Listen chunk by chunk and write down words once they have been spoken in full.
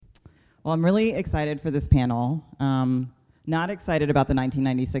Well, I'm really excited for this panel. Not excited about the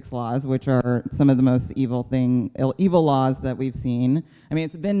 1996 laws, which are some of the most evil laws that we've seen. I mean,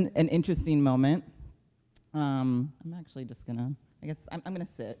 it's been an interesting moment. I'm actually just gonna, I guess I'm gonna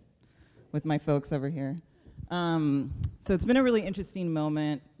sit with my folks over here. So it's been a really interesting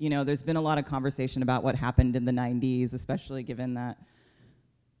moment. You know, there's been a lot of conversation about what happened in the 90s, especially given that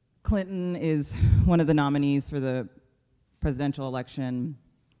Clinton is one of the nominees for the presidential election.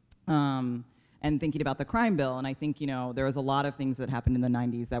 And thinking about the crime bill, and I think, you know, there was a lot of things that happened in the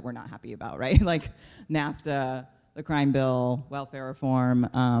 90s that we're not happy about, right? Like NAFTA, the crime bill, welfare reform,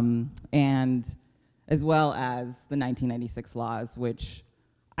 and as well as the 1996 laws, which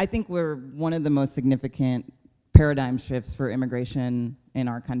I think were one of the most significant paradigm shifts for immigration in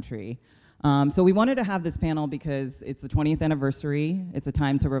our country. So we wanted to have this panel because it's the 20th anniversary, it's a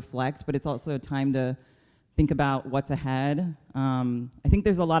time to reflect, but it's also a time to think about what's ahead. I think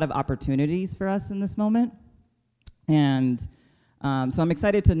there's a lot of opportunities for us in this moment. And so I'm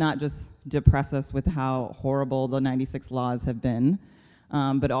excited to not just depress us with how horrible the 96 laws have been,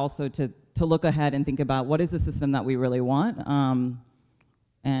 but also to look ahead and think about what is the system that we really want,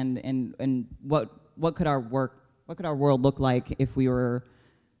 and what could our world look like if we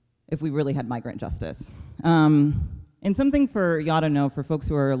really had migrant justice. And something for y'all to know, for folks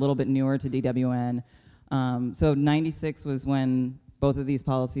who are a little bit newer to DWN, so 96 was when both of these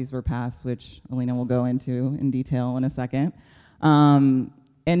policies were passed, which Alina will go into in detail in a second. And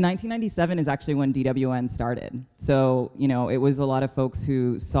 1997 is actually when DWN started. So, you know, it was a lot of folks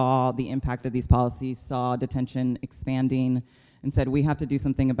who saw the impact of these policies, saw detention expanding, and said, we have to do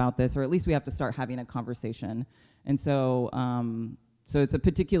something about this, or at least we have to start having a conversation. And so, so it's a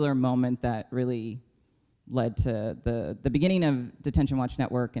particular moment that really led to the beginning of Detention Watch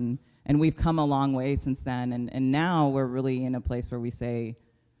Network, and we've come a long way since then, and now we're really in a place where we say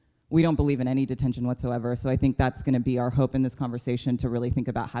we don't believe in any detention whatsoever. So I think that's going to be our hope in this conversation, to really think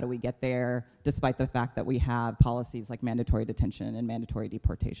about how do we get there, despite the fact that we have policies like mandatory detention and mandatory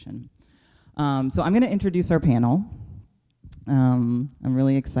deportation. So I'm going to introduce our panel. I'm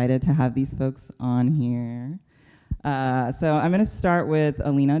really excited to have these folks on here. So I'm going to start with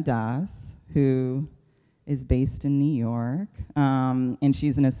Alina Das, who is based in New York, and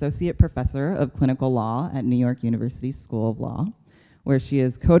she's an associate professor of clinical law at New York University School of Law, where she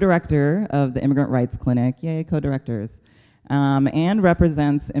is co-director of the Immigrant Rights Clinic, yay, co-directors, and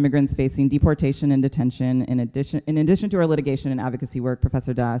represents immigrants facing deportation and detention. In addition to her litigation and advocacy work,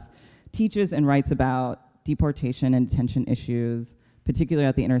 Professor Das teaches and writes about deportation and detention issues, particularly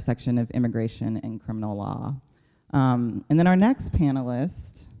at the intersection of immigration and criminal law. And then our next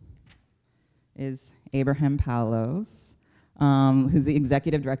panelist is Abraham Paulos, who's the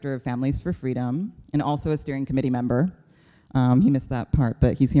executive director of Families for Freedom and also a steering committee member. He missed that part,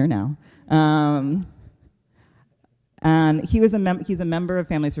 but he's here now. And he's a member of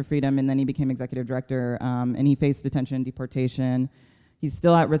Families for Freedom, and then he became executive director, and he faced detention and deportation. He's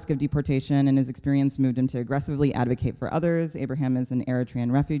still at risk of deportation, and his experience moved him to aggressively advocate for others. Abraham is an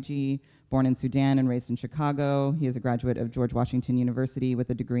Eritrean refugee, born in Sudan and raised in Chicago. He is a graduate of George Washington University with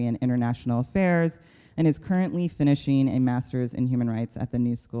a degree in international affairs, and is currently finishing a master's in human rights at the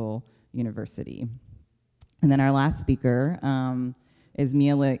New School University. And then our last speaker is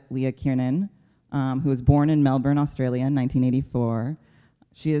Mia Leah Kiernan, who was born in Melbourne, Australia in 1984.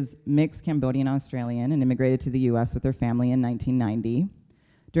 She is mixed Cambodian-Australian and immigrated to the US with her family in 1990.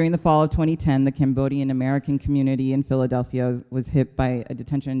 During the fall of 2010, the Cambodian American community in Philadelphia was hit by a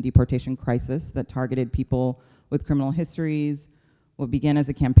detention and deportation crisis that targeted people with criminal histories. What began as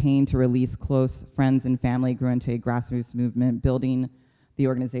a campaign to release close friends and family grew into a grassroots movement, building the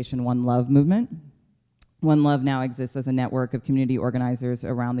organization One Love movement. One Love now exists as a network of community organizers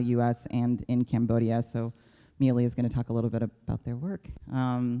around the US and in Cambodia. So Mealy is going to talk a little bit about their work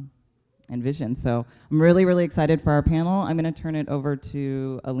and vision. So I'm really, really excited for our panel. I'm going to turn it over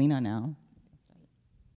to Alina now.